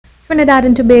Trinidad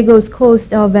and Tobago's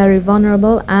coasts are very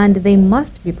vulnerable and they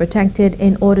must be protected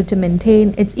in order to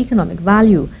maintain its economic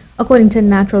value. According to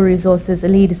Natural Resources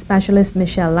Lead Specialist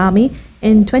Michele Lamy,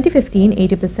 in 2015,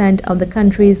 80% of the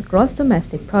country's gross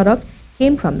domestic product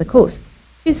came from the coast.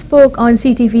 She spoke on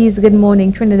CTV's Good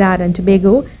Morning Trinidad and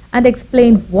Tobago and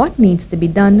explained what needs to be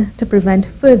done to prevent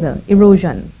further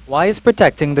erosion. Why is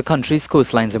protecting the country's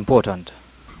coastlines important?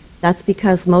 That's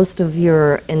because most of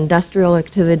your industrial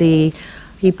activity,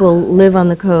 people live on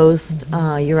the coast,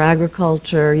 your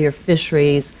agriculture, your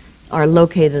fisheries are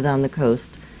located on the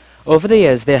coast. Over the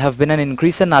years, there have been an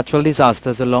increase in natural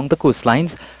disasters along the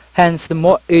coastlines, hence the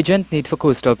more urgent need for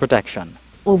coastal protection.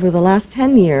 Over the last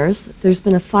 10 years, there's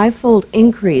been a five-fold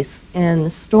increase in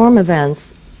storm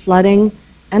events, flooding,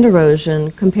 and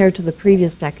erosion compared to the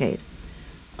previous decade.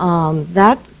 Even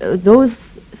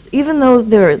though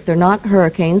they're not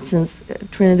hurricanes, since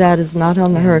Trinidad is not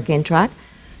on the hurricane track,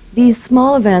 these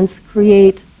small events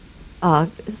create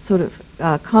constant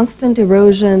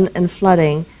erosion and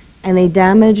flooding, and they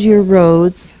damage your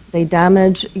roads, they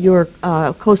damage your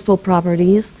coastal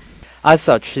properties. As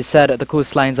such, she said the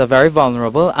coastlines are very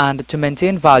vulnerable, and to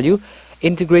maintain value,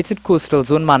 integrated coastal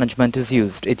zone management is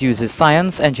used. It uses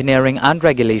science, engineering and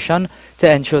regulation to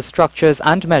ensure structures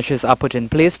and measures are put in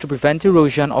place to prevent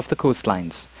erosion of the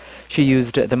coastlines. She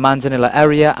used the Manzanilla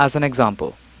area as an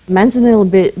example. Manzanilla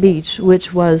Beach,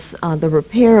 which was the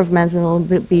repair of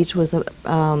Manzanilla Beach, was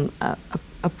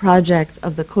a project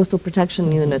of the Coastal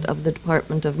Protection Unit of the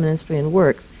Department of Ministry and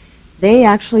Works. They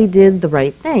actually did the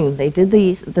right thing. They did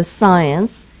the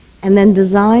science and then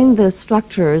designed the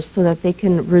structures so that they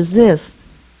can resist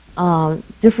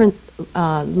different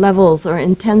levels or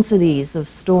intensities of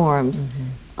storms.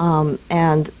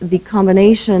 And the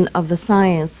combination of the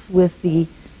science with the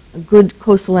good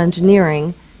coastal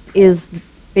engineering is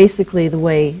basically the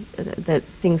way that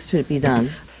things should be done.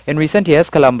 In recent years,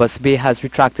 Columbus Bay has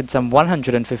retracted some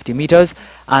 150 meters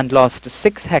and lost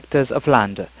 6 hectares of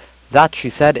land. That, she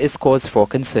said, is cause for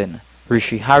concern.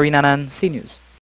 Rishi Harinanan, CNews.